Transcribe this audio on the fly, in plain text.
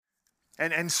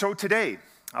And so today,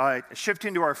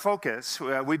 shifting to our focus,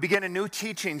 we begin a new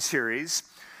teaching series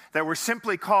that we're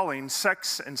simply calling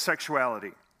Sex and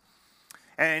Sexuality.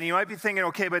 And you might be thinking,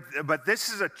 okay, but this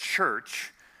is a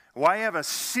church. Why have a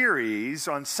series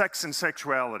on sex and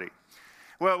sexuality?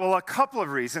 Well, a couple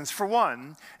of reasons. For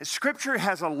one, Scripture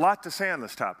has a lot to say on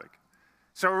this topic.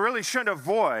 So we really shouldn't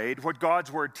avoid what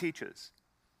God's Word teaches.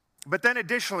 But then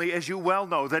additionally, as you well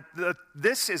know, that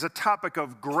this is a topic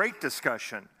of great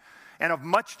discussion and of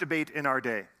much debate in our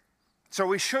day. So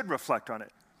we should reflect on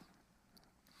it.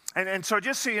 And so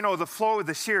just so you know the flow of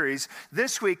the series,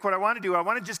 this week what I want to do, I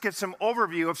want to just give some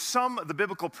overview of some of the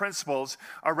biblical principles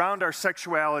around our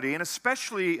sexuality, and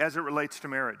especially as it relates to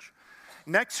marriage.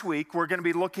 Next week, we're going to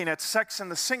be looking at sex and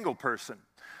the single person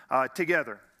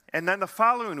together. And then the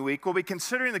following week, we'll be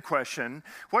considering the question,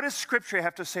 what does Scripture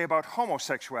have to say about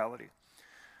homosexuality?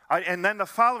 And then the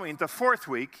fourth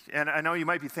week, and I know you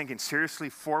might be thinking, seriously,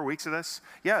 4 weeks of this?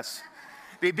 Yes.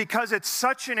 Because it's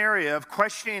such an area of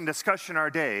questioning and discussion in our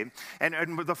day.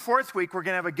 And the fourth week, we're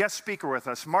going to have a guest speaker with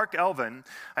us, Mark Elvin,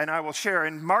 and I will share.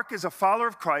 And Mark is a follower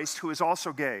of Christ who is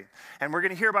also gay. And we're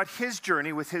going to hear about his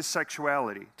journey with his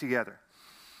sexuality together.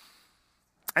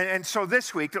 And so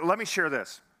this week, let me share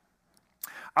this.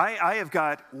 I have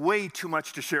got way too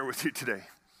much to share with you today.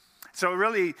 So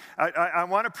really, I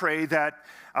want to pray that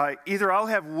either I'll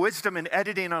have wisdom in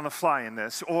editing on the fly in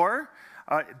this, or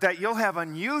that you'll have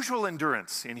unusual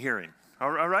endurance in hearing.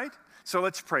 All right? So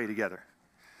let's pray together.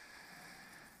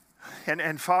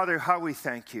 And Father, how we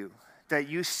thank you that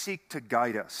you seek to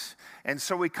guide us. And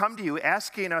so we come to you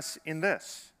asking us in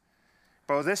this.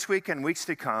 Both this week and weeks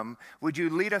to come, would you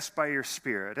lead us by your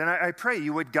Spirit? And I pray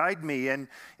you would guide me in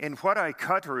what I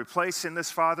cut or replace in this,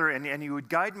 Father, and you would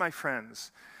guide my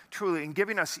friends, truly, in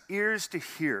giving us ears to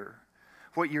hear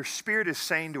what your Spirit is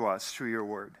saying to us through your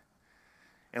word.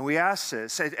 And we ask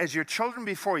this, as your children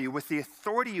before you, with the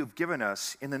authority you've given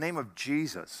us, in the name of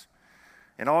Jesus.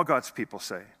 And all God's people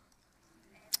say,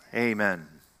 amen.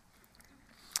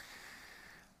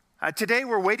 Today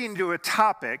we're wading into a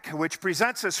topic which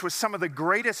presents us with some of the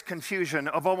greatest confusion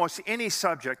of almost any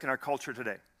subject in our culture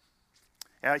today.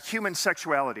 Human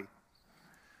sexuality.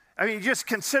 I mean, just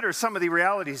consider some of the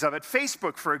realities of it.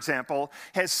 Facebook, for example,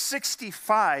 has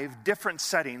 65 different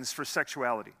settings for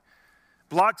sexuality.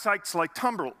 Blog sites like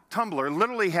Tumblr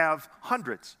literally have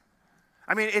hundreds.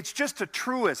 I mean, it's just a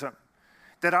truism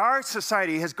that our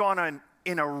society has gone on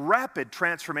in a rapid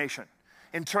transformation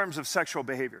in terms of sexual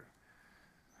behavior.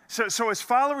 So as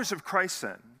followers of Christ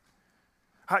then,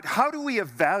 how do we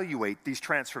evaluate these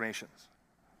transformations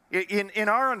in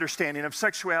our understanding of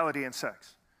sexuality and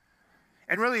sex?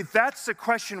 And really, that's the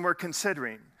question we're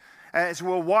considering as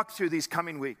we'll walk through these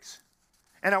coming weeks.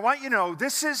 And I want you to know,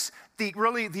 this is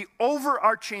really the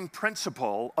overarching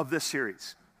principle of this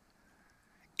series.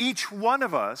 Each one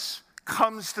of us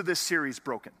comes to this series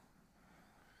broken.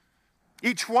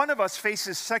 Each one of us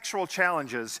faces sexual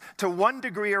challenges to one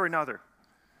degree or another.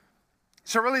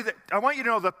 So really, I want you to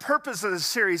know the purpose of this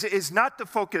series is not to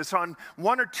focus on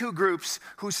one or two groups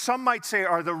who some might say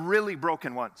are the really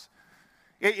broken ones.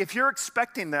 If you're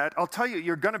expecting that, I'll tell you,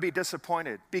 you're going to be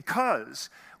disappointed, because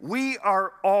we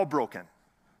are all broken.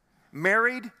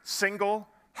 Married, single,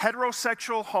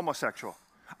 heterosexual, homosexual.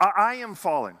 I am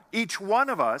fallen. Each one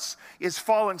of us is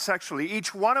fallen sexually.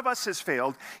 Each one of us has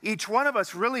failed. Each one of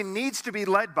us really needs to be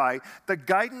led by the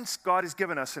guidance God has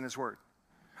given us in His Word.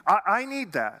 I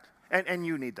need that. And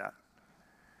you need that.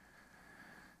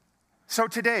 So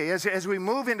today, as we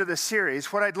move into this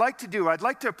series, what I'd like to do, I'd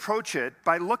like to approach it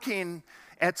by looking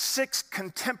at 6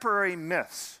 contemporary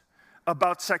myths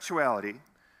about sexuality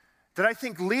that I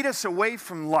think lead us away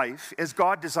from life as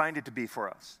God designed it to be for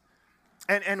us.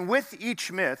 And with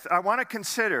each myth, I want to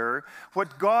consider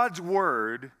what God's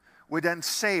Word would then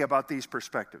say about these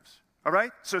perspectives. All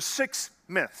right? So 6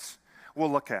 myths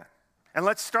we'll look at. And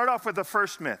let's start off with the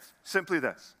first myth, simply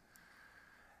this.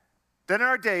 That in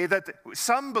our day, that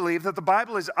some believe that the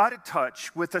Bible is out of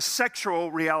touch with the sexual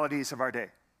realities of our day.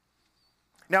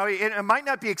 Now, it might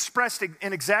not be expressed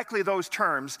in exactly those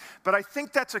terms, but I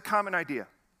think that's a common idea.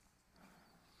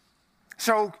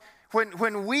 So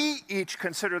when we each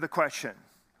consider the question,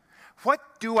 what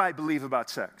do I believe about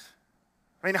sex?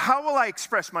 I mean, how will I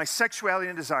express my sexuality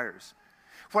and desires?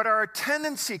 What our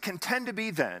tendency can tend to be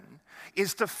then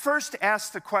is to first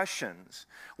ask the questions,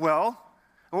 well,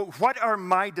 what are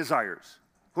my desires?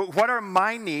 What are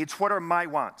my needs? What are my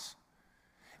wants?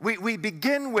 We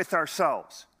begin with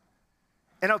ourselves.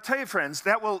 And I'll tell you, friends,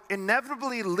 that will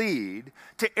inevitably lead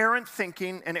to errant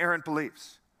thinking and errant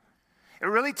beliefs.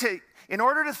 In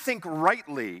order to think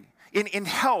rightly, in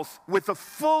health, with the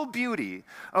full beauty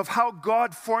of how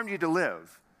God formed you to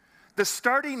live. The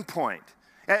starting point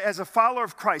as a follower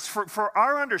of Christ for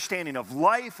our understanding of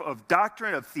life, of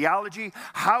doctrine, of theology,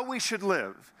 how we should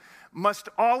live, must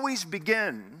always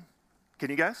begin, can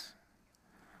you guess?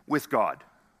 With God.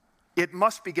 It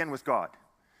must begin with God.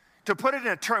 To put it in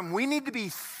a term, we need to be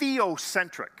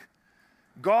theocentric,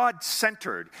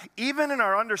 God-centered, even in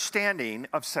our understanding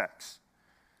of sex.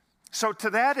 So to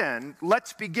that end,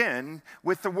 let's begin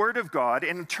with the Word of God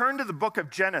and turn to the book of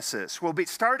Genesis. We'll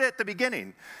start at the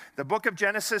beginning. The book of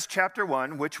Genesis, chapter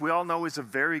 1, which we all know is a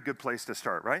very good place to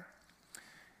start, right?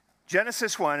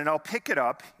 Genesis 1, and I'll pick it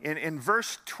up in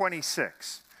verse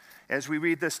 26 as we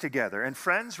read this together. And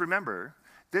friends, remember,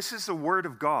 this is the Word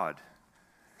of God.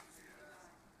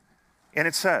 And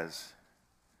it says,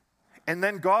 "And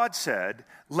then God said,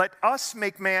 'Let us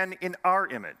make man in our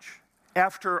image,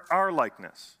 after our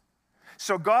likeness.'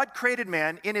 So God created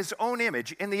man in his own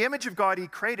image. In the image of God, he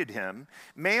created him.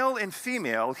 Male and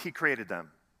female, he created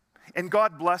them. And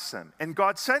God blessed them. And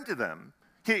God said to them,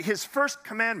 his first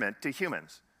commandment to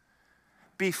humans,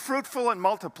 'Be fruitful and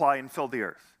multiply and fill the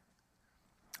earth.'"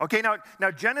 Okay,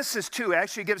 now Genesis 2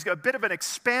 actually gives a bit of an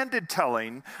expanded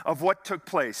telling of what took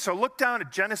place. So look down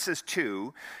at Genesis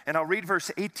 2, and I'll read verse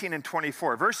 18 and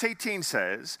 24. Verse 18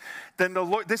 says, "Then the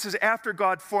Lord," this is after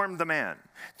God formed the man.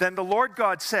 "Then the Lord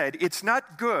God said, 'It's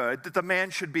not good that the man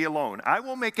should be alone. I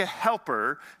will make a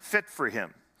helper fit for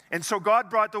him.' And so God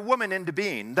brought the woman into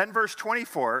being." Then verse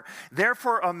 24,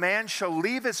 "Therefore a man shall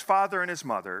leave his father and his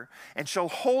mother, and shall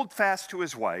hold fast to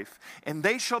his wife, and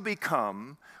they shall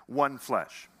become one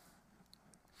flesh."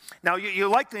 Now, you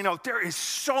likely know there is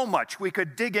so much we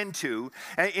could dig into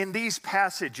in these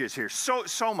passages here,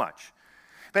 so much.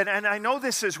 And I know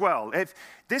this as well. If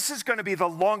this is going to be the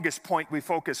longest point we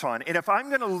focus on, and if I'm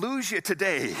going to lose you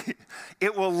today,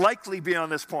 it will likely be on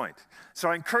this point.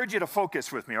 So I encourage you to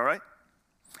focus with me, all right?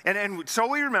 And so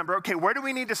we remember, okay, where do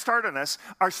we need to start on this?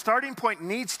 Our starting point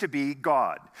needs to be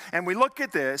God. And we look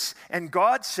at this, and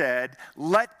God said,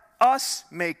 "Let us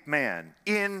make man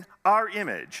in our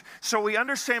image." So we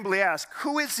understandably ask,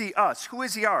 who is the us? Who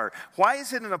is the our? Why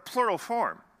is it in a plural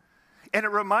form? And it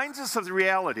reminds us of the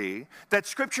reality that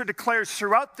Scripture declares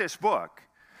throughout this book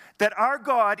that our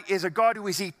God is a God who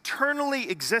is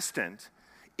eternally existent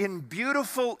in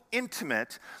beautiful,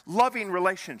 intimate, loving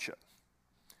relationship.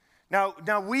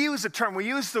 Now we use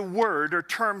the word or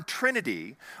term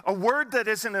Trinity, a word that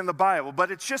isn't in the Bible,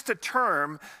 but it's just a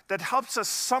term that helps us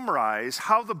summarize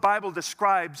how the Bible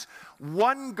describes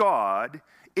one God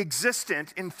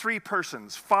existent in three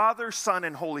persons, Father, Son,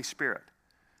 and Holy Spirit.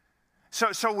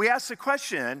 So we ask the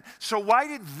question, so why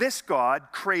did this God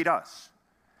create us?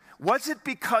 Was it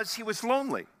because he was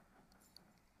lonely?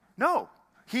 No,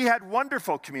 he had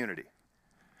wonderful community.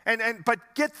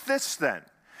 But get this then.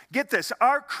 Get this,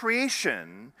 our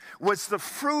creation was the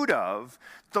fruit of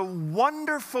the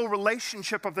wonderful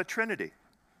relationship of the Trinity.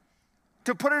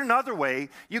 To put it another way,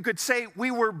 you could say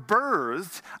we were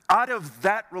birthed out of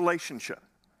that relationship.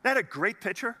 Isn't that a great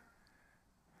picture?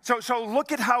 So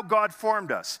look at how God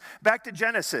formed us. Back to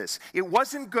Genesis. It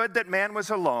wasn't good that man was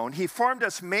alone. He formed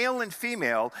us male and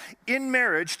female in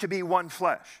marriage to be one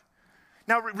flesh.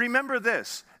 Now remember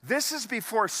this. This is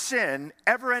before sin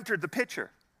ever entered the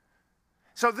picture.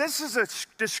 So this is a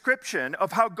description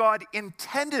of how God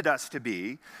intended us to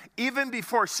be even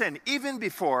before sin, even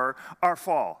before our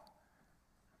fall.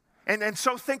 And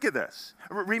so think of this.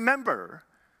 Remember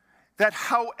that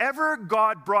however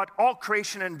God brought all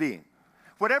creation in being,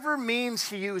 whatever means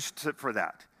he used for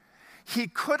that, he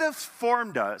could have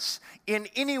formed us in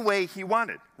any way he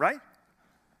wanted, right?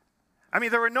 I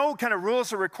mean, there were no kind of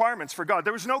rules or requirements for God.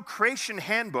 There was no creation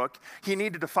handbook he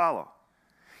needed to follow.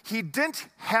 He didn't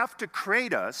have to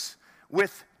create us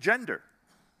with gender.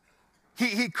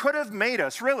 He could have made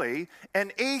us, really,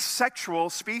 an asexual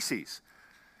species.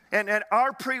 And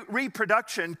our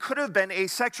reproduction could have been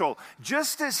asexual,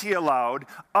 just as he allowed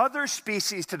other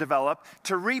species to develop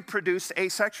to reproduce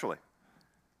asexually.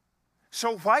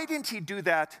 So why didn't he do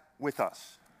that with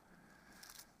us?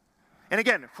 And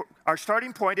again, our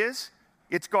starting point is,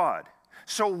 it's God.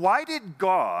 So why did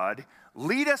God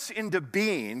lead us into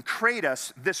being, create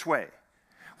us this way?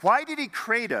 Why did he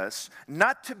create us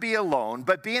not to be alone,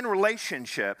 but be in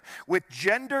relationship with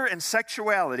gender and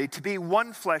sexuality to be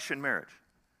one flesh in marriage?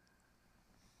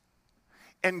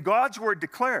 And God's word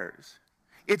declares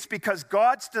it's because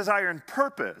God's desire and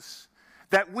purpose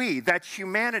that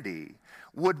humanity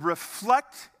would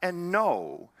reflect and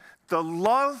know the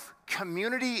love,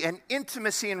 community, and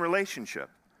intimacy in relationship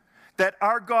that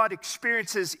our God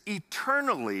experiences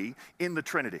eternally in the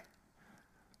Trinity.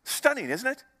 Stunning, isn't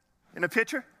it? In a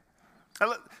picture?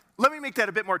 Let me make that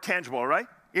a bit more tangible, all right?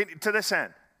 To this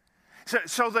end.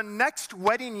 So the next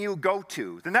wedding you go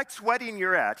to, the next wedding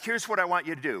you're at, here's what I want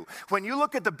you to do. When you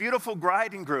look at the beautiful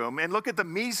bride and groom and look at the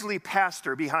measly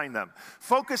pastor behind them,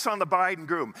 focus on the bride and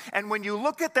groom. And when you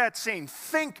look at that scene,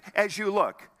 think as you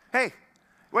look, hey,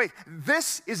 wait,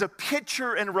 this is a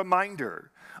picture and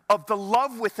reminder of the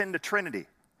love within the Trinity,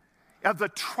 of the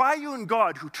triune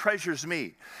God who treasures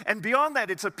me. And beyond that,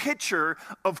 it's a picture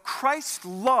of Christ's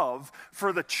love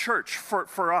for the church,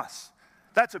 for us.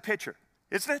 That's a picture,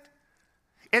 isn't it?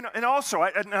 And also,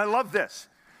 I love this.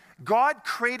 God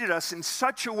created us in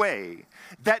such a way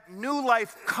that new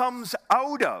life comes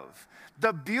out of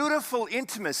the beautiful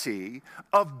intimacy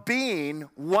of being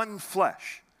one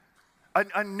flesh.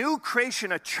 A new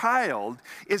creation, a child,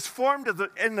 is formed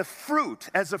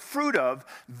as a fruit of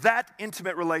that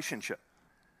intimate relationship.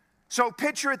 So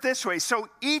picture it this way. So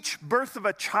each birth of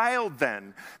a child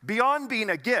then, beyond being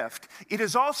a gift, it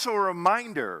is also a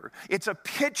reminder, it's a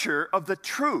picture of the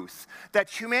truth that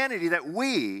humanity, that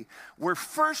we were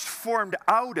first formed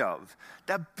out of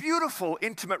that beautiful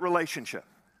intimate relationship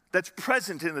that's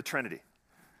present in the Trinity.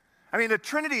 I mean, the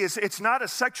Trinity it's not a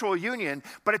sexual union,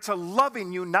 but it's a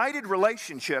loving, united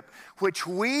relationship which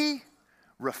we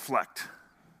reflect.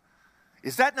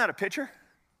 Is that not a picture?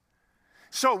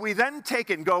 So we then take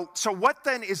it and go, so what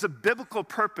then is the biblical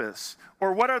purpose,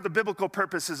 or what are the biblical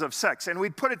purposes of sex? And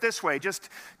we'd put it this way, just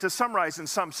to summarize in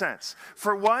some sense.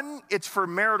 For one, it's for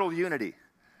marital unity.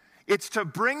 It's to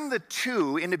bring the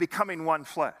two into becoming one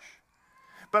flesh.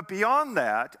 But beyond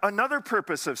that, another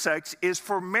purpose of sex is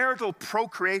for marital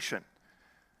procreation.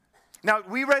 Now,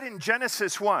 we read in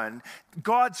Genesis 1,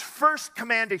 God's first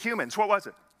command to humans, what was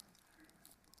it?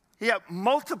 Yeah,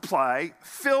 multiply,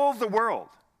 fill the world.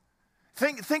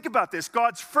 Think about this.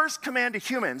 God's first command to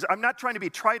humans, I'm not trying to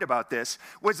be trite about this,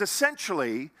 was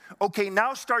essentially, okay,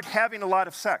 now start having a lot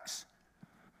of sex.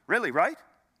 Really, right?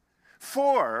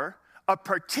 For a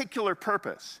particular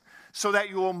purpose, so that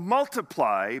you will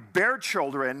multiply, bear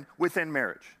children within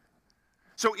marriage.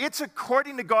 So it's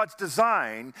according to God's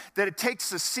design that it takes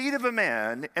the seed of a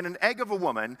man and an egg of a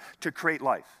woman to create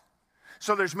life.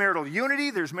 So there's marital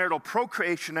unity, there's marital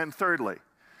procreation, and thirdly,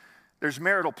 there's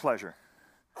marital pleasure.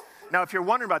 Now, if you're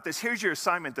wondering about this, here's your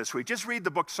assignment this week. Just read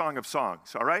the book Song of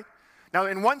Songs, all right? Now,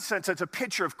 in one sense, it's a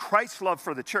picture of Christ's love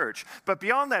for the church, but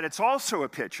beyond that, it's also a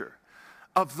picture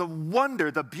of the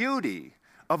wonder, the beauty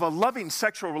of a loving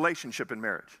sexual relationship in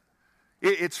marriage.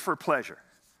 It's for pleasure.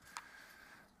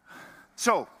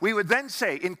 So, we would then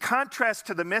say, in contrast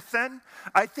to the myth then,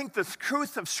 I think the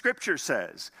truth of Scripture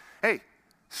says, hey,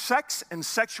 sex and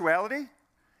sexuality,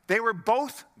 they were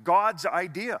both God's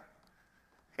idea.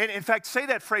 And in fact, say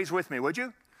that phrase with me, would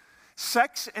you?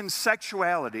 Sex and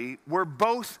sexuality were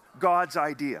both God's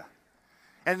idea.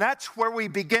 And that's where we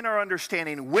begin our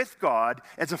understanding with God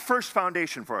as a first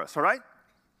foundation for us, all right?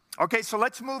 Okay, so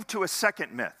let's move to a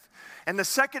second myth. And the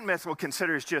second myth we'll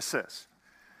consider is just this,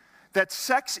 that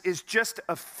sex is just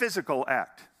a physical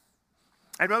act.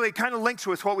 And really, it kind of links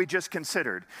with what we just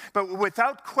considered. But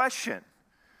without question,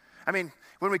 I mean,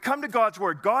 when we come to God's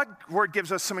Word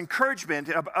gives us some encouragement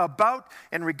about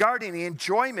and regarding the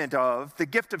enjoyment of the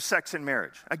gift of sex in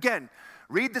marriage. Again,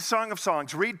 read the Song of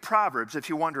Songs, read Proverbs if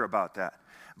you wonder about that.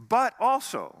 But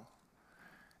also,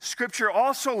 Scripture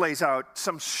also lays out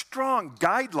some strong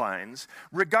guidelines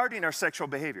regarding our sexual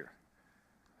behavior,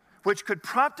 which could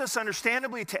prompt us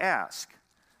understandably to ask,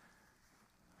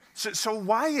 so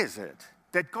why is it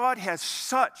that God has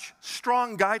such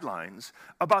strong guidelines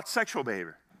about sexual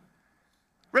behavior?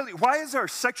 Really, why is our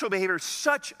sexual behavior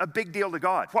such a big deal to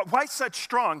God? Why such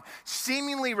strong,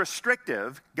 seemingly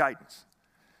restrictive guidance?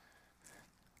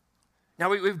 Now,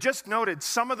 we've just noted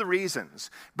some of the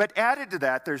reasons, but added to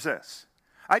that, there's this.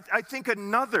 I think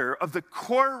another of the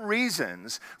core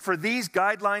reasons for these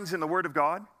guidelines in the Word of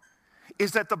God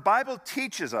is that the Bible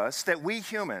teaches us that we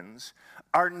humans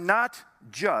are not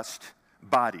just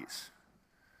bodies.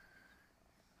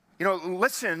 You know,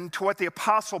 listen to what the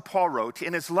Apostle Paul wrote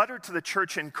in his letter to the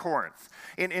church in Corinth.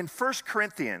 In 1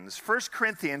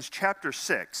 Corinthians chapter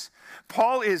 6,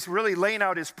 Paul is really laying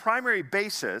out his primary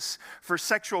basis for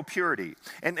sexual purity.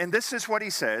 And this is what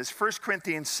he says, 1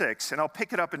 Corinthians 6, and I'll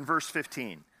pick it up in verse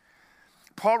 15.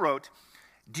 Paul wrote,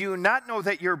 "Do you not know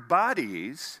that your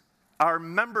bodies are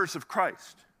members of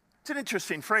Christ?" It's an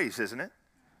interesting phrase, isn't it?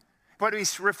 What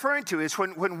he's referring to is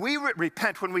when we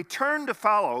repent, when we turn to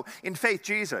follow in faith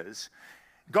Jesus,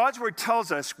 God's Word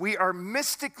tells us we are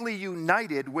mystically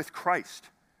united with Christ.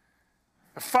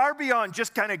 Far beyond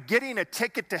just kind of getting a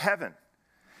ticket to heaven.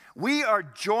 We are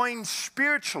joined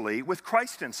spiritually with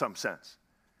Christ in some sense.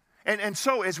 And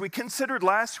so, as we considered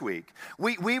last week,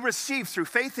 we receive through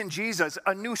faith in Jesus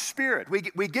a new spirit.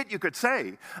 We get, you could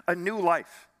say, a new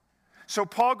life. So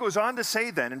Paul goes on to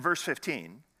say then in verse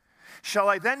 15, shall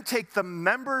I then take the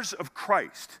members of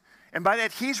Christ, and by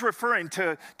that he's referring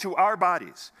to our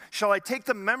bodies, shall I take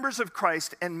the members of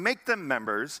Christ and make them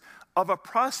members of a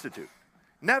prostitute?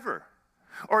 Never.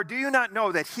 Or do you not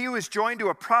know that he who is joined to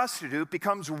a prostitute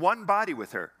becomes one body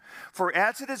with her? For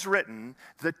as it is written,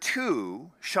 the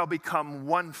two shall become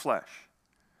one flesh.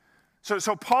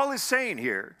 So Paul is saying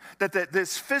here that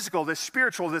this physical, this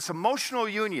spiritual, this emotional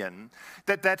union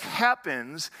that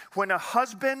happens when a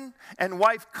husband and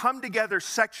wife come together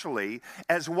sexually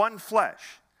as one flesh.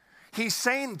 He's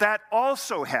saying that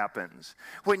also happens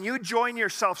when you join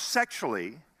yourself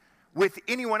sexually with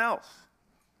anyone else.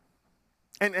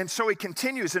 And so he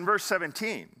continues in verse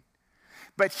 17.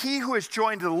 But he who is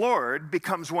joined to the Lord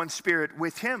becomes one spirit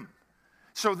with him.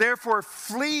 So therefore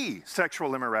flee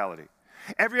sexual immorality.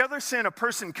 Every other sin a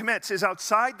person commits is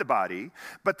outside the body,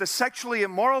 but the sexually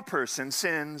immoral person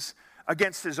sins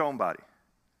against his own body.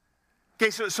 Okay,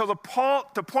 so the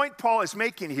point Paul is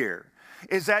making here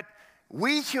is that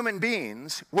we human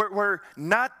beings, we're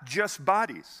not just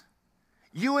bodies.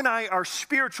 You and I are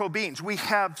spiritual beings. We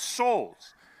have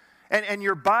souls. And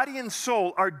your body and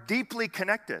soul are deeply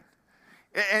connected.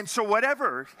 And so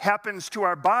whatever happens to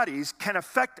our bodies can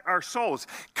affect our souls,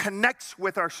 connects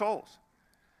with our souls.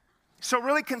 So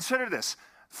really consider this.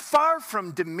 Far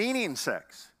from demeaning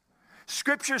sex,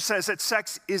 Scripture says that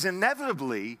sex is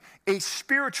inevitably a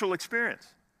spiritual experience.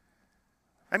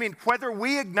 I mean, whether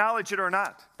we acknowledge it or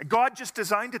not, God just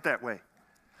designed it that way.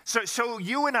 So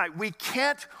you and I, we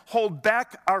can't hold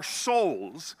back our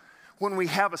souls when we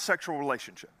have a sexual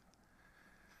relationship.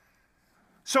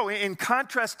 So in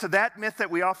contrast to that myth that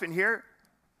we often hear,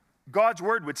 God's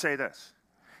word would say this: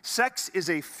 sex is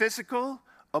a physical,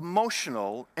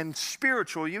 emotional, and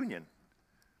spiritual union.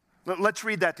 Let's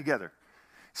read that together.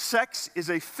 Sex is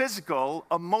a physical,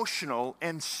 emotional,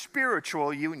 and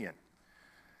spiritual union.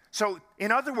 So,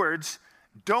 in other words,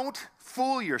 don't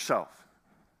fool yourself.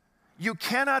 You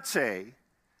cannot say,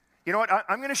 you know what,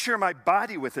 I'm going to share my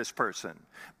body with this person,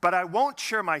 but I won't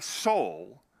share my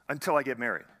soul until I get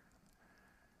married.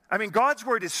 I mean, God's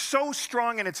word is so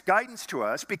strong in its guidance to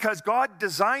us because God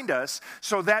designed us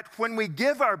so that when we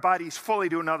give our bodies fully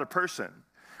to another person,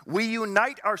 we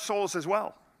unite our souls as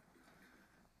well.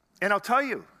 And I'll tell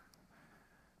you,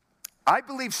 I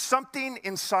believe something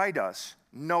inside us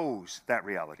knows that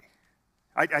reality.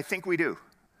 I think we do.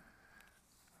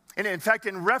 And in fact,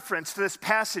 in reference to this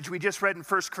passage we just read in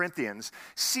 1 Corinthians,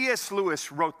 C.S.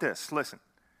 Lewis wrote this. Listen.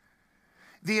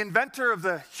 The inventor of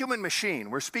the human machine,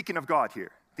 we're speaking of God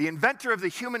here, the inventor of the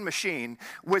human machine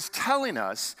was telling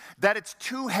us that its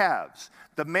two halves,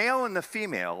 the male and the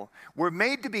female, were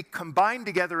made to be combined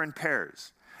together in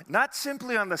pairs, not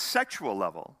simply on the sexual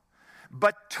level,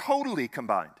 but totally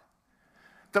combined.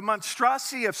 The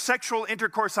monstrosity of sexual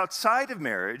intercourse outside of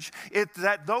marriage is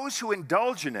that those who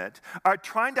indulge in it are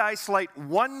trying to isolate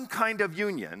one kind of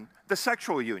union, the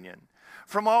sexual union,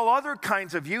 from all other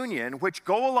kinds of union which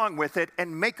go along with it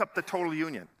and make up the total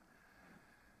union.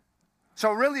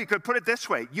 So really, you could put it this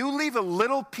way. You leave a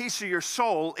little piece of your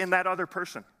soul in that other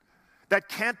person that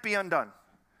can't be undone.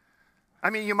 I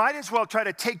mean, you might as well try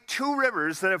to take two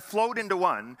rivers that have flowed into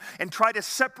one and try to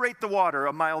separate the water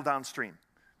a mile downstream.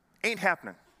 Ain't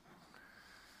happening.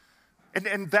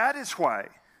 And that is why,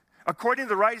 according to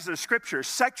the writers of the Scripture,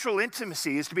 sexual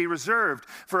intimacy is to be reserved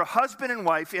for a husband and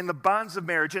wife in the bonds of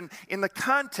marriage and in the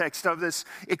context of this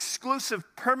exclusive,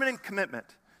 permanent commitment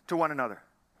to one another.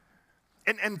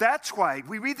 And that's why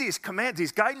we read these commands,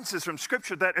 these guidances from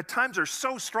Scripture that at times are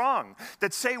so strong,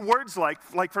 that say words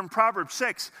like from Proverbs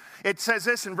 6. It says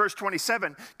this in verse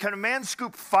 27, can a man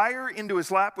scoop fire into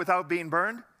his lap without being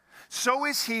burned? So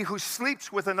is he who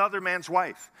sleeps with another man's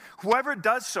wife. Whoever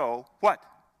does so, what?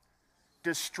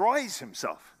 Destroys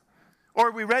himself. Or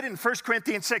we read in 1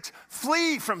 Corinthians 6,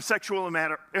 flee from sexual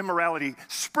immorality,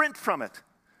 sprint from it.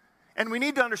 And we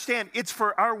need to understand it's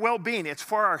for our well-being, it's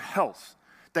for our health,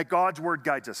 that God's word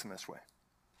guides us in this way.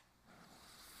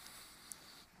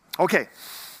 Okay,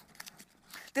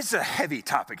 this is a heavy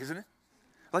topic, isn't it?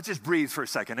 Let's just breathe for a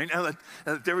second.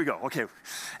 There we go. Okay,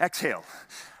 exhale.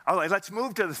 All right, let's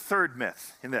move to the third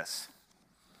myth in this.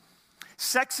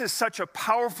 Sex is such a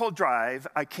powerful drive,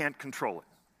 I can't control it.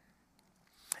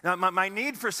 Now, my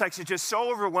need for sex is just so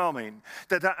overwhelming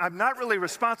that I'm not really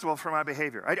responsible for my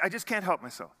behavior. I just can't help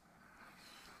myself.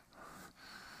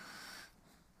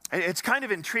 It's kind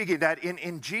of intriguing that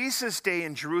in Jesus' day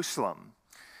in Jerusalem,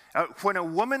 When a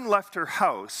woman left her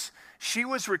house, she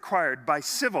was required by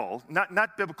civil,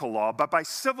 not biblical law, but by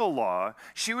civil law,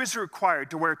 she was required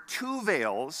to wear 2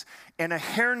 veils and a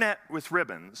hairnet with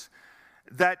ribbons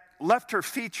that left her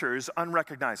features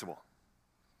unrecognizable.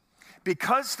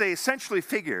 Because they essentially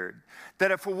figured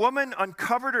that if a woman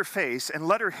uncovered her face and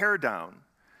let her hair down,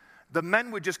 the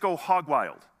men would just go hog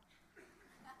wild.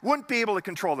 Wouldn't be able to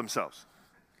control themselves.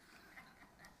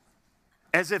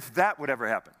 As if that would ever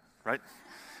happen, right?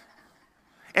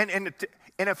 And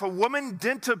if a woman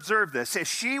didn't observe this, if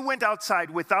she went outside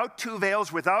without 2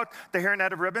 veils, without the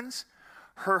hairnet of ribbons,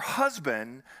 her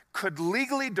husband could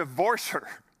legally divorce her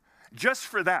just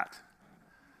for that.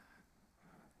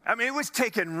 I mean, it was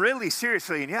taken really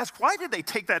seriously. And you ask, why did they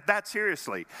take that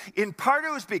seriously? In part,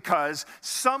 it was because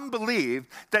some believed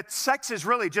that sex is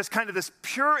really just kind of this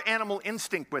pure animal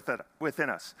instinct within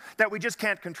us that we just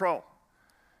can't control.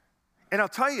 And I'll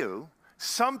tell you,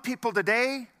 some people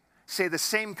today say the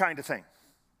same kind of thing.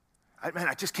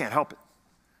 I just can't help it.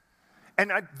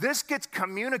 And this gets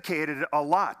communicated a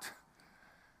lot.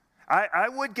 I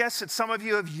would guess that some of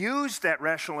you have used that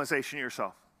rationalization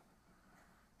yourself.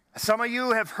 Some of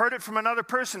you have heard it from another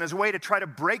person as a way to try to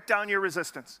break down your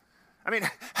resistance. I mean,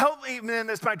 help me, man,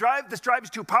 this drive is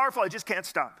too powerful, I just can't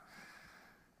stop.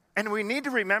 And we need to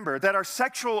remember that our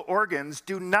sexual organs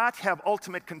do not have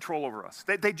ultimate control over us.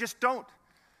 They just don't.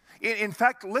 In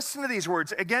fact, listen to these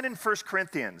words again in 1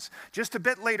 Corinthians, just a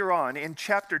bit later on in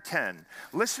chapter 10.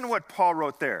 Listen to what Paul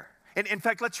wrote there. In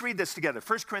fact, let's read this together.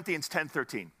 1 Corinthians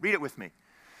 10:13. Read it with me.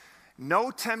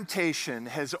 No temptation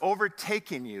has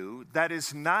overtaken you that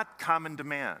is not common to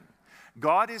man.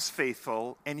 God is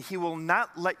faithful, and he will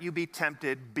not let you be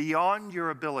tempted beyond your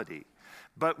ability.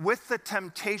 But with the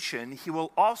temptation, he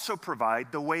will also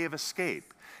provide the way of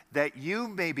escape, that you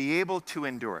may be able to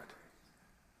endure it.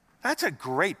 That's a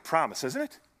great promise, isn't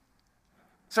it?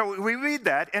 So we read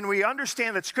that, and we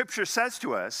understand that Scripture says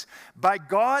to us, by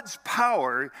God's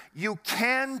power, you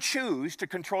can choose to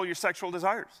control your sexual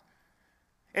desires.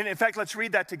 And in fact, let's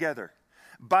read that together.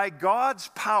 By God's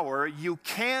power, you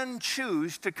can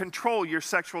choose to control your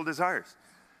sexual desires.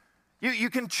 You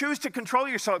can choose to control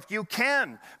yourself. You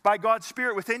can, by God's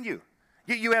Spirit within you.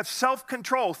 You have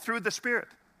self-control through the Spirit.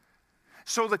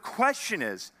 So the question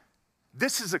is,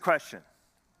 this is the question.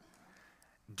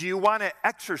 Do you want to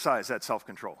exercise that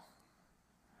self-control?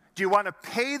 Do you want to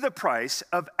pay the price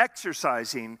of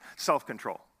exercising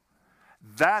self-control?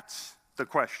 That's the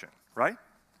question, right?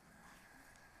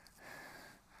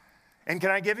 And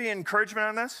can I give you encouragement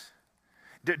on this?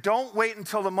 Don't wait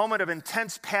until the moment of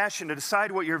intense passion to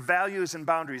decide what your values and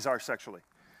boundaries are sexually.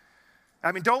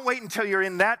 I mean, don't wait until you're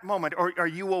in that moment or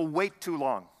you will wait too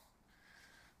long.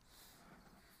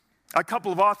 A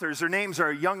couple of authors, their names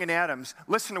are Young and Adams.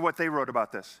 Listen to what they wrote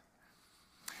about this.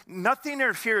 Nothing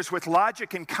interferes with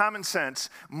logic and common sense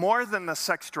more than the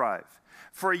sex drive.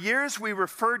 For years, we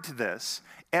referred to this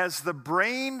as the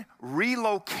brain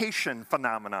relocation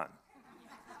phenomenon.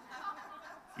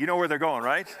 You know where they're going,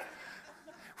 right?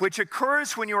 Which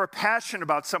occurs when you are passionate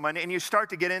about someone and you start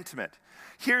to get intimate.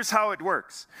 Here's how it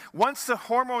works. Once the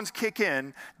hormones kick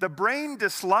in, the brain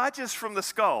dislodges from the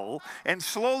skull and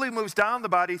slowly moves down the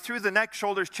body through the neck,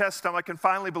 shoulders, chest, stomach, and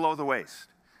finally below the waist.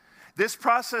 This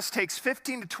process takes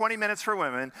 15 to 20 minutes for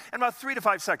women and about 3 to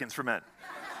 5 seconds for men.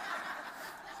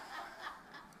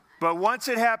 But once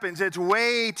it happens, it's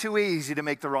way too easy to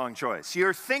make the wrong choice.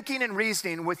 You're thinking and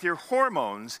reasoning with your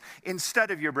hormones instead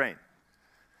of your brain.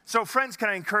 So friends, can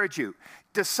I encourage you?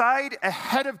 Decide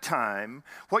ahead of time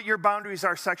what your boundaries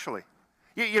are sexually.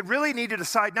 You really need to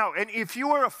decide now. And if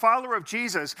you are a follower of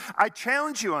Jesus, I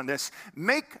challenge you on this.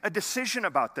 Make a decision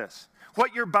about this,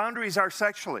 what your boundaries are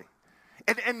sexually.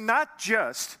 And not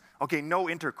just, okay, no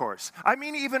intercourse. I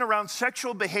mean even around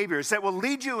sexual behaviors that will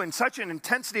lead you in such an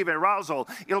intensity of arousal,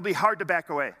 it'll be hard to back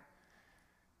away.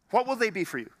 What will they be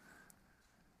for you?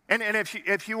 And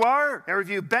if you are, or if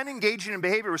you've been engaging in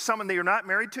behavior with someone that you're not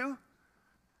married to,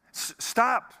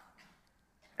 stop.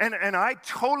 And I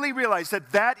totally realize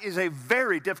that is a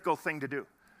very difficult thing to do.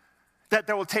 That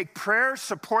will take prayer,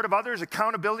 support of others,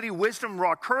 accountability, wisdom,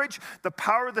 raw courage, the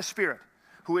power of the Spirit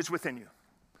who is within you.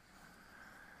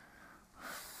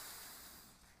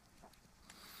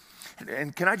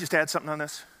 And can I just add something on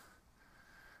this?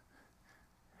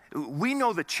 We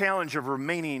know the challenge of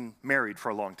remaining married for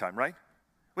a long time, right?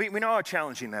 We know how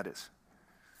challenging that is.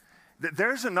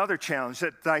 There's another challenge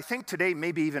that I think today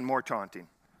may be even more daunting.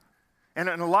 And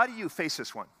a lot of you face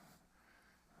this one.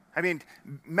 I mean,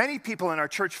 many people in our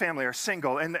church family are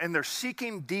single, and they're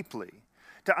seeking deeply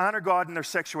to honor God in their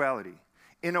sexuality.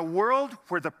 In a world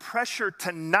where the pressure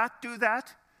to not do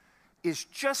that is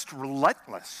just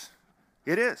relentless.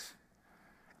 It is.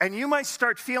 And you might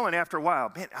start feeling after a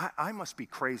while, man, I must be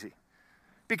crazy.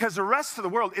 Because the rest of the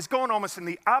world is going almost in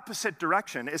the opposite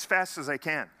direction as fast as I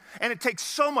can. And it takes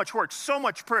so much work, so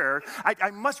much prayer.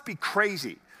 I must be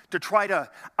crazy to try to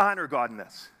honor God in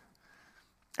this.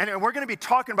 And we're going to be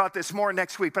talking about this more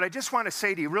next week, but I just want to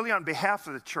say to you, really on behalf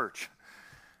of the church,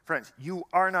 friends, you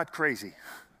are not crazy.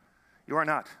 You are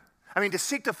not. I mean, to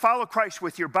seek to follow Christ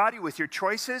with your body, with your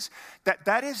choices,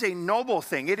 that is a noble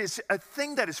thing. It is a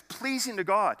thing that is pleasing to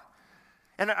God.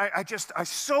 And I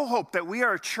so hope that we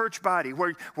are a church body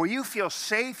where you feel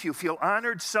safe, you feel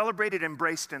honored, celebrated,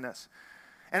 embraced in this.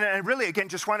 And I really, again,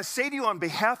 just want to say to you on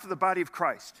behalf of the body of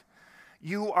Christ,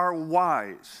 you are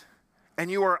wise and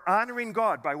you are honoring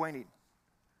God by waiting.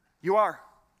 You are.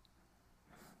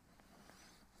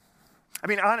 I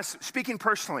mean, honest, speaking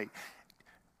personally,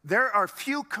 there are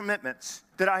few commitments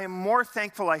that I am more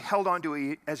thankful I held on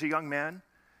to as a young man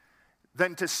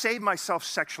than to save myself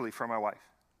sexually for my wife.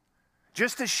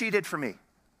 Just as she did for me.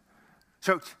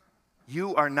 So,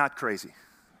 you are not crazy.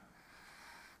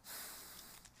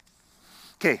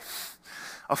 Okay,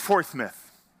 a fourth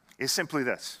myth is simply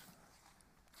this.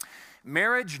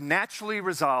 Marriage naturally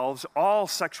resolves all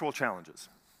sexual challenges.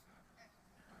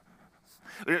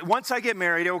 Once I get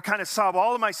married, it will kind of solve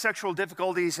all of my sexual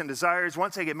difficulties and desires.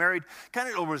 Once I get married, kind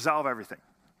of it'll resolve everything.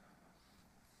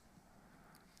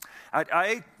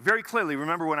 I very clearly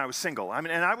remember when I was single. I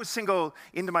mean, and I was single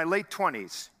into my late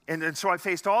 20s. And so I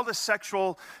faced all the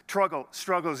sexual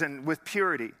struggles and with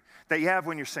purity that you have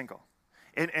when you're single.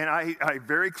 And I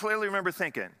very clearly remember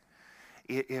thinking,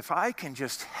 if I can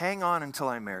just hang on until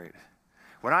I'm married,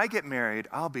 when I get married,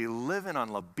 I'll be living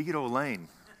on Libido Lane.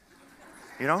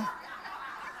 You know?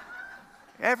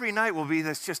 Every night will be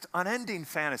this just unending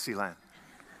fantasy land.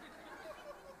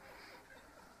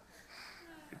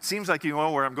 It seems like you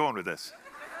know where I'm going with this.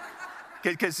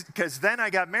 Because then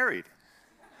I got married.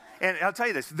 And I'll tell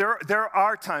you this, there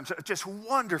are times of just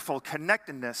wonderful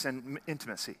connectedness and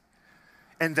intimacy.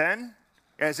 And then,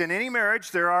 as in any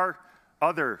marriage, there are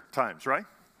other times, right?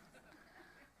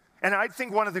 And I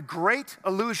think one of the great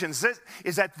illusions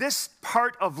is that this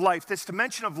part of life, this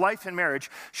dimension of life in marriage,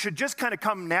 should just kind of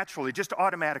come naturally, just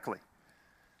automatically.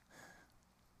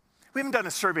 We haven't done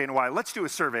a survey in a while. Let's do a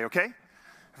survey, okay?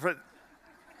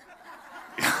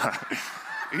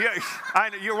 Yeah, I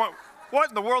know, what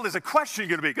in the world is a question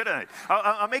going to be? Good night.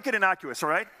 I'll make it innocuous, all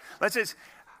right? Let's just,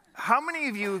 how many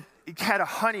of you had a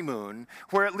honeymoon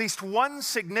where at least one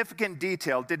significant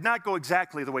detail did not go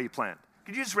exactly the way you planned?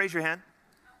 Could you just raise your hand?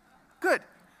 Good.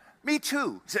 Me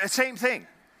too. Same thing.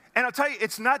 And I'll tell you,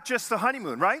 it's not just the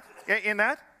honeymoon, right? In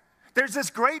that? There's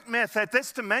this great myth that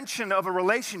this dimension of a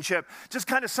relationship just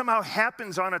kind of somehow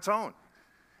happens on its own.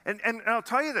 And I'll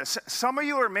tell you this, some of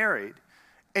you are married,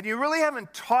 and you really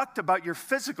haven't talked about your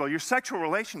sexual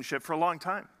relationship for a long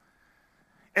time.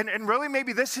 And really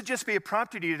maybe this should just be a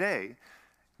prompt to you today.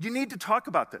 You need to talk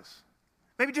about this.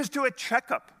 Maybe just do a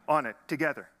checkup on it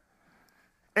together.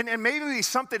 And maybe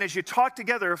something as you talk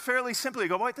together, fairly simply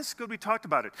go, boy, this is good we talked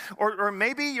about it. Or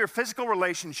maybe your physical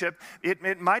relationship,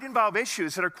 it might involve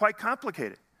issues that are quite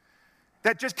complicated,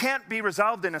 that just can't be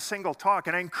resolved in a single talk.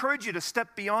 And I encourage you to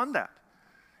step beyond that.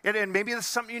 And maybe that's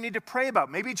something you need to pray about.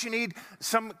 Maybe you need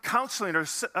some counseling or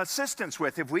assistance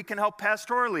with, if we can help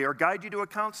pastorally or guide you to a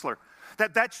counselor.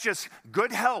 That's just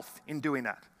good health in doing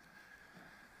that.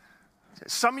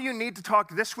 Some of you need to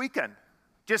talk this weekend.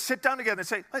 Just sit down together and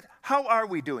say, how are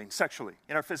we doing sexually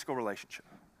in our physical relationship?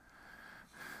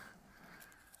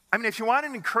 I mean, if you want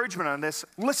an encouragement on this,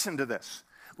 listen to this.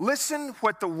 Listen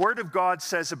what the Word of God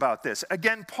says about this.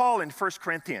 Again, Paul in 1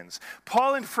 Corinthians.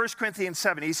 Paul in 1 Corinthians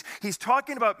 7, he's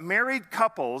talking about married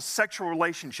couples' sexual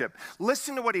relationship.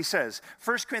 Listen to what he says.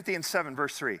 1 Corinthians 7,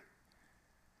 verse 3.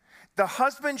 The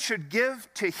husband should give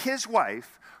to his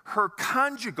wife her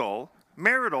conjugal,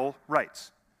 marital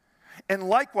rights, and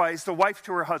likewise the wife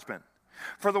to her husband.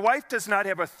 For the wife does not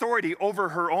have authority over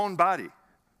her own body,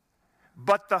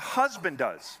 but the husband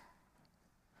does.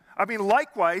 I mean,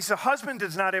 likewise, the husband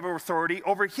does not have authority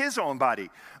over his own body,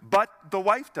 but the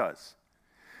wife does.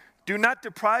 Do not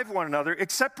deprive one another,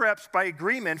 except perhaps by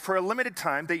agreement for a limited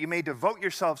time, that you may devote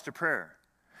yourselves to prayer.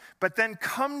 But then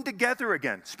come together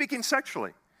again, speaking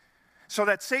sexually, so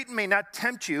that Satan may not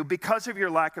tempt you because of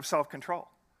your lack of self-control.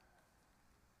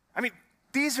 I mean,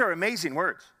 these are amazing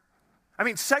words. I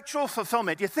mean, sexual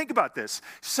fulfillment, you think about this.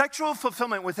 Sexual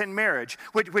fulfillment within marriage,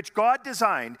 which God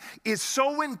designed, is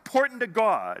so important to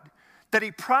God that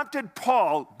he prompted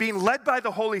Paul, being led by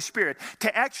the Holy Spirit,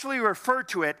 to actually refer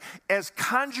to it as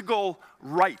conjugal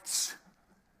rights.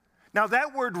 Now,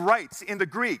 that word rights in the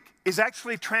Greek is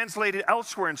actually translated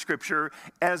elsewhere in Scripture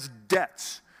as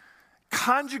debts.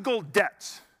 conjugal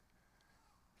debts.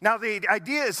 Now, the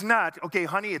idea is not, okay,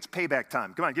 honey, it's payback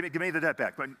time. Come on, give me the debt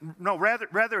back. But no,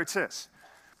 rather it's this.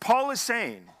 Paul is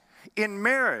saying, in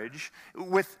marriage,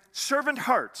 with servant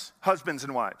hearts, husbands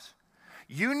and wives,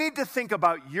 you need to think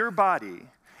about your body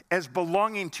as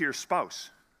belonging to your spouse.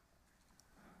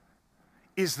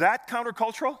 Is that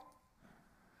countercultural?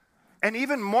 And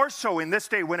even more so in this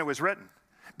day when it was written.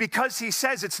 Because he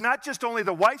says it's not just only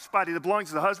the wife's body that belongs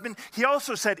to the husband. He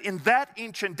also said in that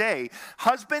ancient day,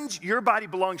 husbands, your body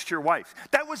belongs to your wife.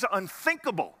 That was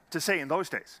unthinkable to say in those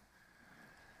days.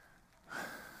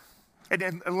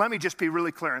 And let me just be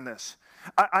really clear on this.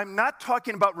 I'm not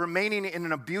talking about remaining in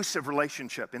an abusive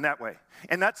relationship in that way.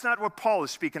 And that's not what Paul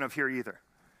is speaking of here either.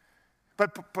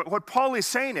 But what Paul is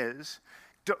saying is,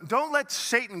 don't let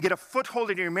Satan get a foothold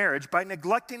in your marriage by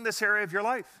neglecting this area of your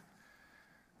life.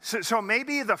 So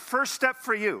maybe the first step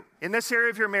for you in this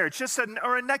area of your marriage,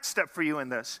 or a next step for you in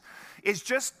this, is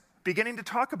just beginning to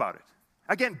talk about it.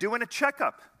 Again, doing a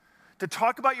checkup to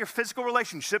talk about your physical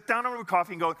relationship. Sit down over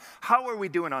coffee and go, how are we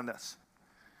doing on this?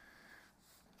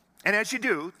 And as you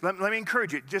do, let me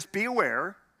encourage you, just be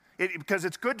aware, because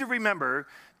it's good to remember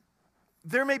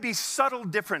there may be subtle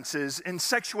differences in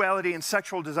sexuality and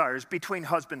sexual desires between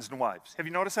husbands and wives. Have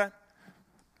you noticed that?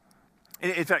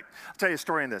 In fact, I'll tell you a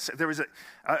story on this. There was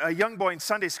a young boy in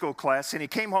Sunday school class, and he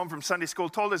came home from Sunday school,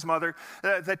 told his mother,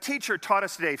 the teacher taught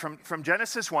us today from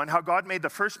Genesis 1 how God made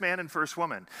the first man and first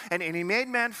woman. And he made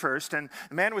man first, and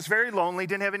the man was very lonely,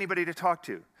 didn't have anybody to talk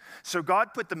to. So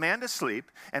God put the man to sleep,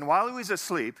 and while he was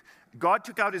asleep, God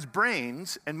took out his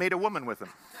brains and made a woman with him.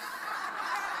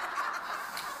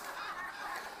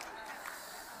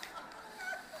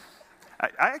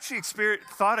 I actually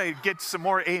thought I'd get some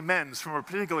more amens from a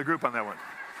particular group on that one.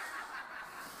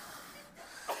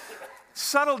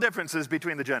 Subtle differences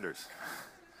between the genders.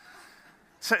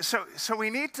 So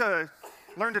we need to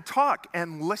learn to talk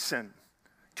and listen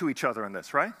to each other on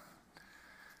this, right?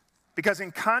 Because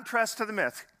in contrast to the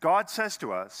myth, God says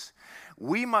to us,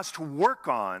 we must work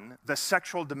on the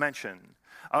sexual dimension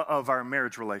of our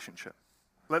marriage relationship.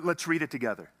 Let's read it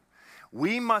together.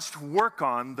 We must work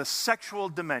on the sexual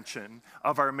dimension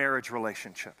of our marriage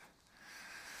relationship.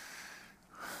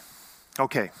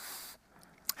 Okay.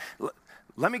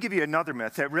 Let me give you another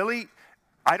myth that really,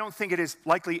 I don't think it is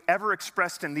likely ever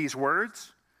expressed in these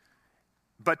words,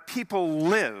 but people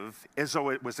live as though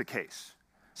it was the case.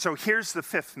 So here's the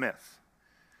fifth myth.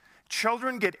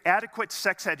 Children get adequate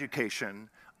sex education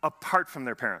apart from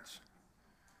their parents.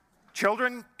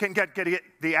 Children can get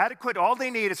the adequate, all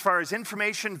they need as far as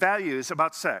information, values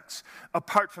about sex,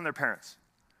 apart from their parents.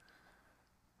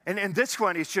 And this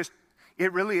one is just,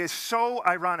 it really is so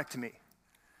ironic to me.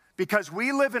 Because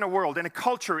we live in a world, in a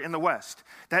culture in the West,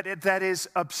 that is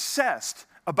obsessed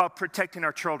about protecting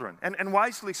our children, and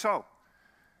wisely so.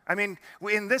 I mean,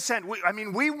 in this end,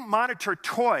 we monitor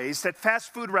toys that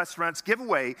fast food restaurants give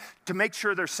away to make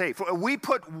sure they're safe. We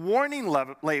put warning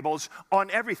labels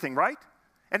on everything, right?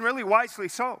 And really wisely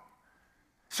so.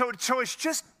 So it's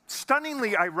just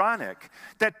stunningly ironic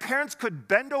that parents could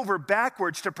bend over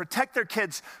backwards to protect their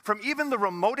kids from even the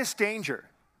remotest danger.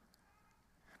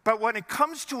 But when it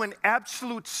comes to an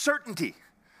absolute certainty,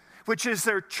 which is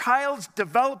their child's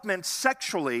development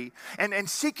sexually and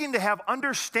seeking to have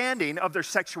understanding of their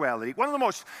sexuality, one of the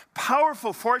most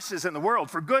powerful forces in the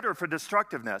world, for good or for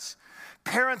destructiveness,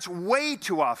 parents way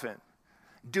too often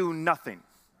do nothing.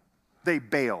 They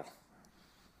bail.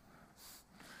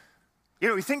 You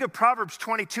know, we think of Proverbs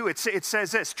 22, it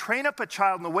says this, train up a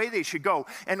child in the way they should go,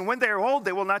 and when they are old,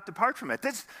 they will not depart from it.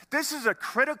 This is a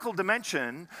critical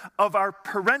dimension of our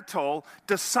parental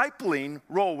discipling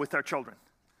role with our children.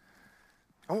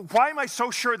 Why am I so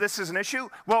sure this is an issue?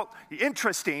 Well,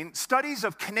 interesting, studies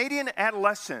of Canadian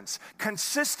adolescents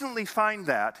consistently find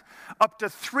that up to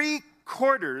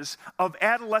 3/4 of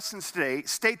adolescents today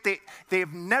state they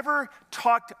have never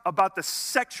talked about the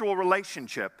sexual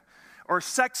relationship or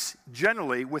sex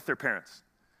generally with their parents.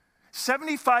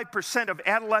 75% of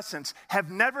adolescents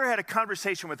have never had a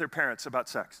conversation with their parents about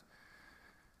sex.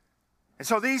 And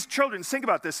so these children, think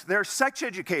about this, their sex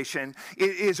education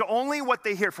is only what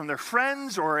they hear from their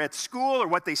friends or at school or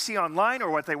what they see online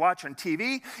or what they watch on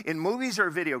TV, in movies or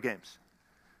video games.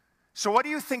 So what do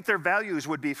you think their values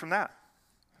would be from that?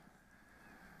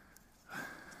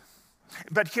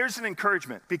 But here's an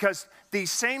encouragement, because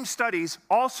these same studies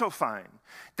also find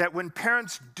that when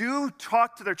parents do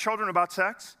talk to their children about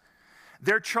sex,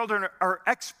 their children are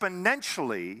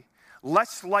exponentially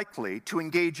less likely to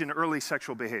engage in early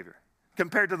sexual behavior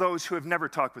compared to those who have never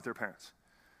talked with their parents.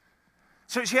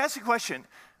 So she asked the question,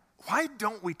 why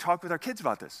don't we talk with our kids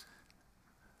about this?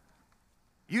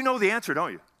 You know the answer,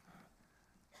 don't you?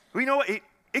 We know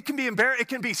it can be embarrassing. It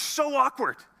can be so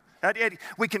awkward.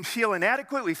 We can feel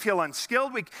inadequate. We feel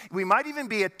unskilled. We might even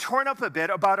be torn up a bit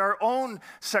about our own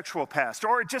sexual past.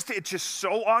 Or it's just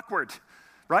so awkward,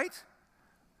 right?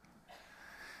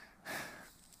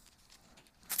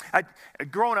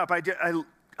 Growing up,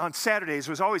 on Saturdays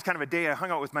was always kind of a day I hung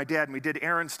out with my dad and we did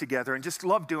errands together and just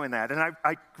loved doing that. And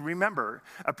I remember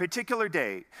a particular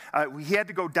day, he had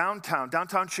to go downtown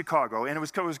Chicago, and it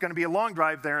was going to be a long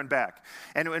drive there and back.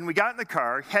 And when we got in the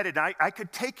car, headed, I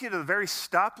could take you to the very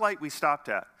stoplight we stopped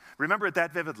at. Remember it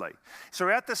that vividly. So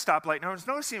we're at the stoplight, and I was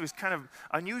noticing it was kind of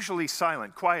unusually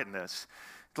silent, quietness.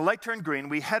 The light turned green,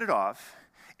 we headed off,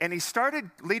 and he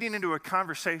started leading into a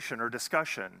conversation or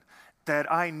discussion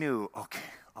that I knew, okay,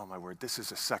 oh my word, this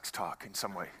is a sex talk in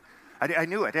some way. I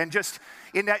knew it. And just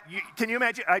in that, can you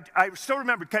imagine? I still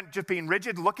remember kind of just being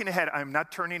rigid, looking ahead. I'm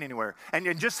not turning anywhere.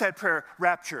 And just that prayer,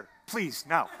 rapture, please,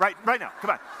 now, right now, come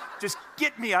on. Just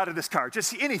get me out of this car.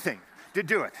 Just anything to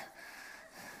do it.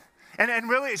 And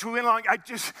really, as we went along,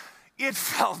 it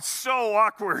felt so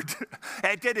awkward.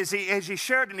 It did as he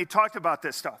shared and he talked about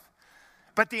this stuff.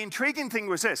 But the intriguing thing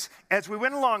was this. As we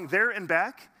went along there and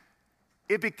back,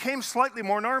 it became slightly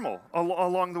more normal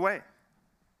along the way.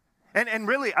 And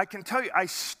really, I can tell you, I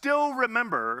still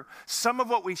remember some of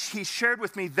what he shared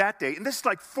with me that day. And this is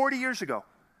like 40 years ago.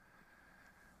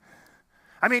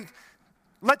 I mean,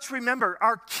 let's remember,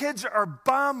 our kids are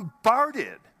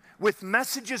bombarded with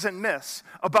messages and myths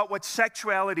about what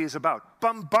sexuality is about.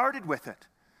 Bombarded with it.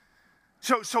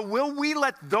 So will we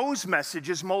let those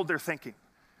messages mold their thinking?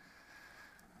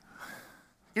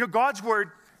 You know, God's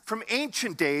word from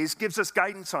ancient days gives us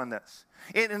guidance on this.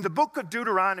 In the book of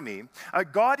Deuteronomy,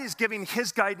 God is giving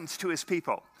his guidance to his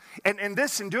people. And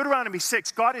this, in Deuteronomy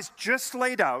 6, God has just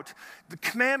laid out the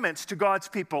commandments to God's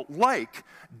people, like,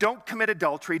 don't commit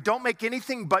adultery, don't make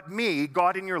anything but me,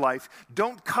 God, in your life,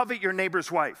 don't covet your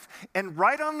neighbor's wife. And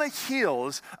right on the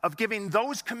heels of giving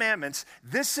those commandments,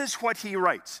 this is what he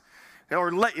writes,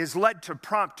 or is led to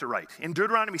prompt to write, in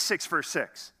Deuteronomy 6, verse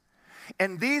 6.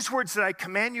 And these words that I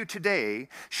command you today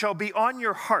shall be on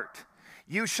your heart.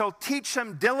 You shall teach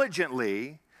them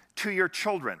diligently to your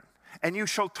children. And you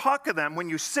shall talk of them when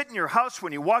you sit in your house,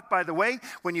 when you walk by the way,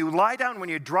 when you lie down, when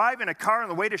you drive in a car on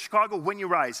the way to Chicago, when you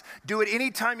rise. Do it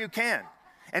anytime you can.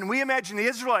 And we imagine the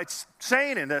Israelites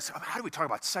saying in this, how do we talk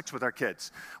about sex with our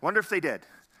kids? Wonder if they did.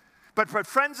 But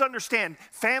friends, understand,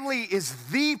 family is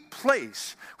the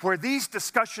place where these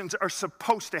discussions are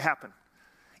supposed to happen.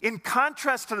 In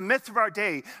contrast to the myth of our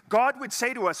day, God would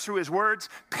say to us through his words,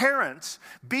 parents,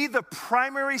 be the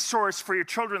primary source for your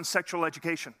children's sexual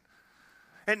education.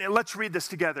 And let's read this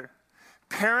together.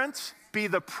 Parents, be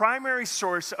the primary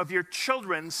source of your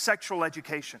children's sexual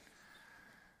education.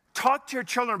 Talk to your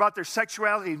children about their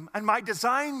sexuality and my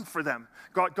design for them,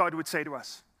 God would say to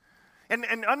us. And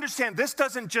understand, this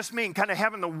doesn't just mean kind of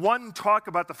having the one talk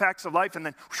about the facts of life and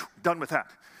then done with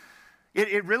that.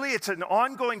 It's an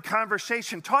ongoing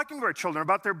conversation, talking to our children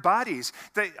about their bodies,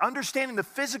 understanding the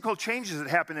physical changes that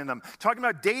happen in them, talking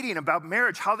about dating, about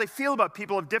marriage, how they feel about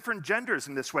people of different genders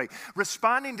in this way,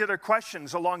 responding to their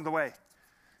questions along the way.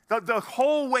 The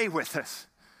whole way with this.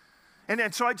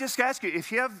 And so I just ask you,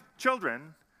 if you have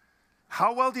children,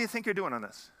 how well do you think you're doing on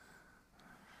this?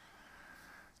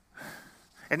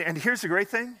 And here's the great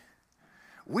thing.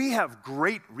 We have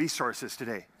great resources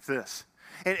today for this.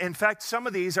 In fact, some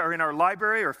of these are in our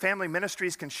library, or family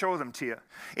ministries can show them to you.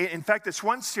 In fact, this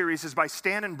one series is by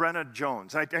Stan and Brenna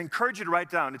Jones. I encourage you to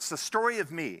write down. It's the story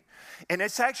of me. And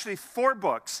it's actually 4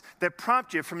 books that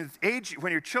prompt you from the age,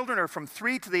 when your children are from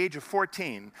 3 to the age of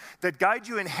 14, that guide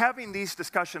you in having these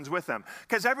discussions with them.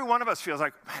 Because every one of us feels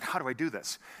like, man, how do I do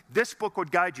this? This book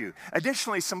would guide you.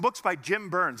 Additionally, some books by Jim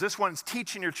Burns. This one's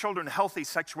Teaching Your Children Healthy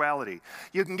Sexuality.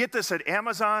 You can get this at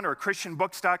Amazon or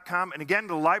ChristianBooks.com. And again,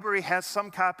 the library has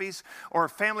some copies, or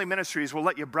family ministries will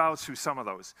let you browse through some of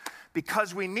those,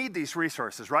 because we need these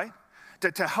resources, right,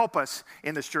 to help us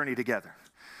in this journey together.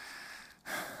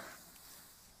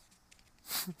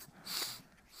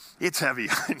 It's heavy,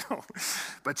 I know,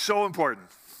 but so important.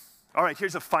 All right,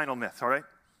 here's a final myth, all right?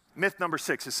 Myth number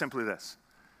 6 is simply this,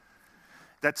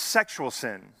 that sexual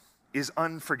sin is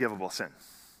unforgivable sin.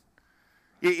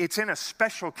 It's in a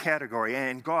special category,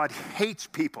 and God hates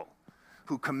people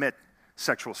who commit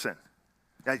sexual sin.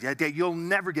 You'll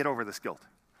never get over this guilt.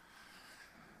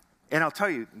 And I'll tell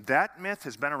you, that myth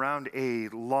has been around a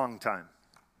long time.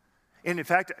 And in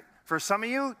fact, for some of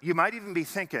you, you might even be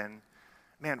thinking,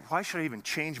 man, why should I even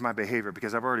change my behavior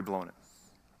because I've already blown it?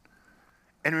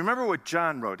 And remember what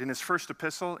John wrote in his first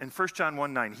epistle, in 1 John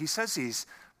 1:9. He says these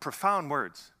profound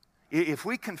words. If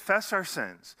we confess our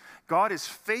sins, God is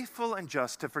faithful and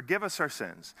just to forgive us our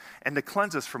sins and to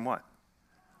cleanse us from what?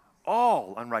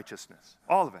 All unrighteousness,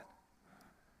 all of it.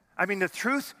 I mean, the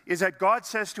truth is that God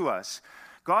says to us,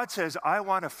 God says, I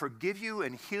want to forgive you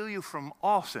and heal you from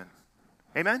all sin.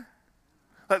 Amen?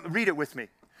 Read it with me.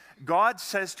 God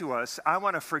says to us, I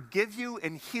want to forgive you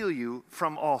and heal you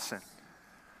from all sin.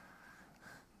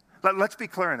 Let's be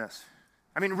clear on this.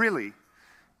 I mean, really,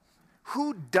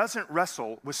 who doesn't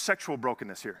wrestle with sexual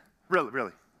brokenness here?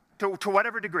 Really. To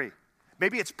whatever degree.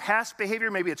 Maybe it's past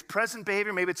behavior, maybe it's present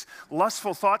behavior, maybe it's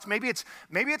lustful thoughts, maybe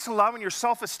it's allowing your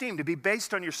self-esteem to be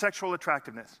based on your sexual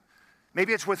attractiveness.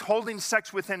 Maybe it's withholding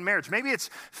sex within marriage. Maybe it's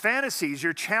fantasies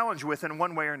you're challenged with in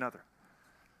one way or another.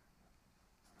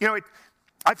 You know,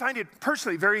 I find it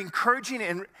personally very encouraging,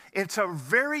 and it's a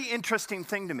very interesting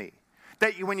thing to me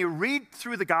that when you read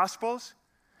through the Gospels,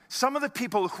 some of the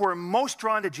people who were most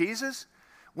drawn to Jesus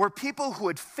were people who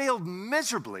had failed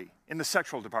miserably in the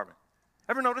sexual department.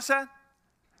 Ever notice that?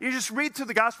 You just read through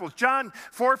the Gospels. John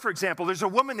 4, for example, there's a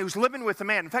woman who's living with a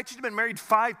man. In fact, she's been married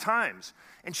 5 times,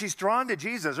 and she's drawn to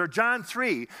Jesus. Or John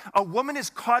 3, a woman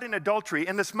is caught in adultery,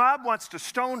 and this mob wants to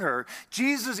stone her.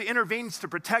 Jesus intervenes to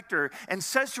protect her and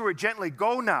says to her gently,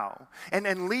 go now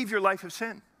and leave your life of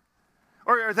sin.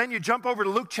 Or then you jump over to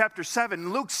Luke chapter 7.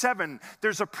 In Luke 7,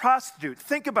 there's a prostitute.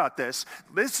 Think about this.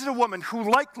 This is a woman who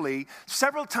likely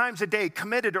several times a day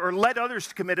committed or led others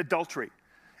to commit adultery.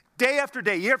 Day after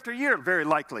day, year after year, very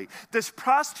likely. This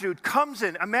prostitute comes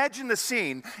in, imagine the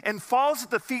scene, and falls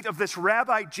at the feet of this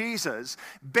Rabbi Jesus,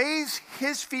 bathes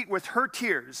his feet with her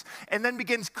tears, and then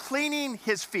begins cleaning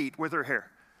his feet with her hair.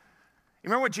 You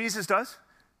remember what Jesus does?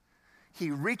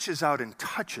 He reaches out and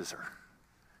touches her.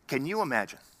 Can you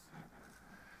imagine?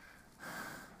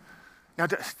 Now,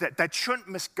 that shouldn't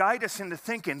misguide us into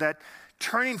thinking that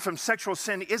turning from sexual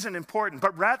sin isn't important,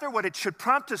 but rather what it should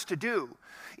prompt us to do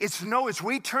is to know as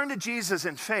we turn to Jesus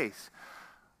in faith,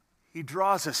 he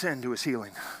draws us into his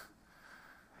healing.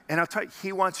 And I'll tell you,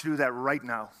 he wants to do that right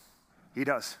now. He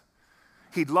does.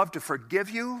 He'd love to forgive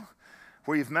you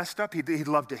where you've messed up. He'd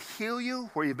love to heal you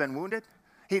where you've been wounded.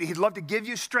 He'd love to give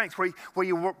you strength where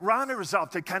you want a resolve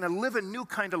to kind of live a new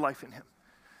kind of life in him.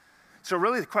 So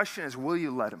really the question is, will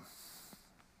you let him?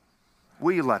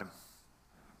 Will you let him?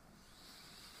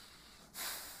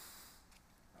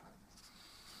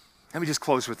 Let me just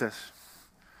close with this.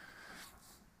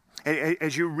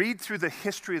 As you read through the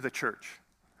history of the church,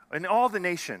 in all the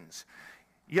nations,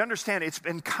 you understand it's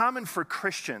been common for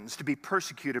Christians to be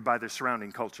persecuted by their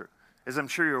surrounding culture, as I'm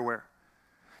sure you're aware.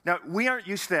 Now, we aren't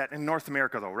used to that in North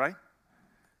America, though, right?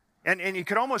 And you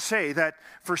could almost say that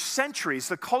for centuries,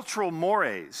 the cultural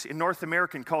mores in North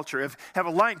American culture have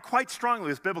aligned quite strongly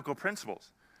with biblical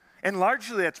principles. And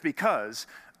largely that's because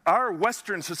our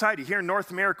Western society here in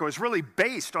North America is really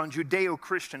based on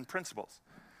Judeo-Christian principles.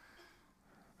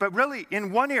 But really,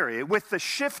 in one area, with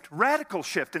the radical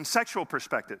shift in sexual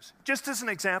perspectives, just as an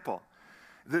example,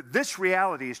 this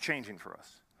reality is changing for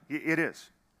us. It is.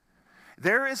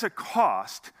 There is a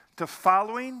cost to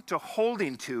following, to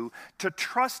holding to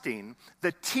trusting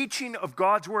the teaching of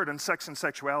God's word on sex and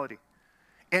sexuality.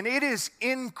 And it is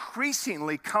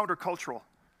increasingly countercultural.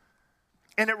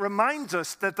 And it reminds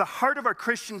us that the heart of our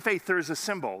Christian faith, there is a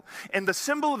symbol. And the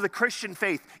symbol of the Christian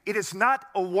faith, it is not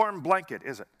a warm blanket,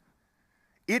 is it?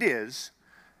 It is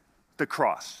the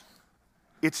cross.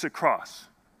 It's the cross.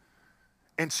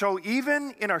 And so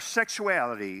even in our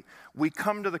sexuality, we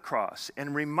come to the cross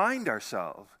and remind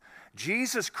ourselves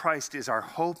Jesus Christ is our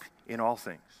hope in all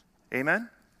things. Amen?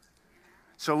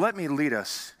 So let me lead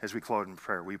us as we close in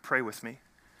prayer. Will you pray with me?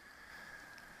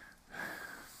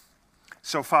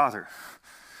 So, Father,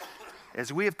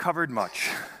 as we have covered much,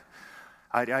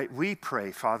 we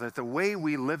pray, Father, that the way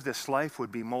we live this life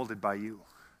would be molded by you.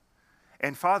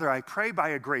 And Father, I pray by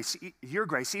your grace,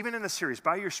 even in the series,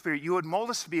 by your Spirit, you would mold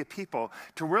us to be a people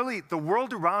to really, the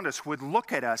world around us would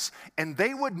look at us and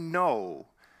they would know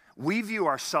we view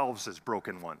ourselves as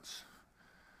broken ones.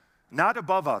 Not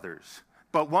above others,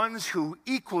 but ones who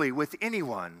equally with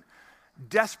anyone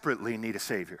desperately need a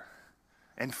Savior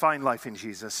and find life in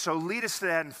Jesus. So lead us to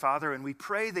that, and Father, and we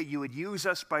pray that you would use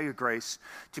us by your grace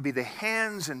to be the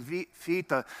hands and feet,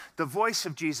 the voice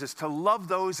of Jesus, to love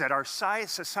those that our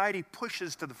society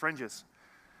pushes to the fringes.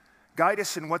 Guide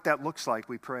us in what that looks like,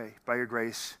 we pray, by your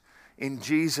grace. In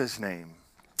Jesus' name,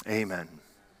 amen.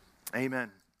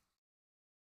 Amen.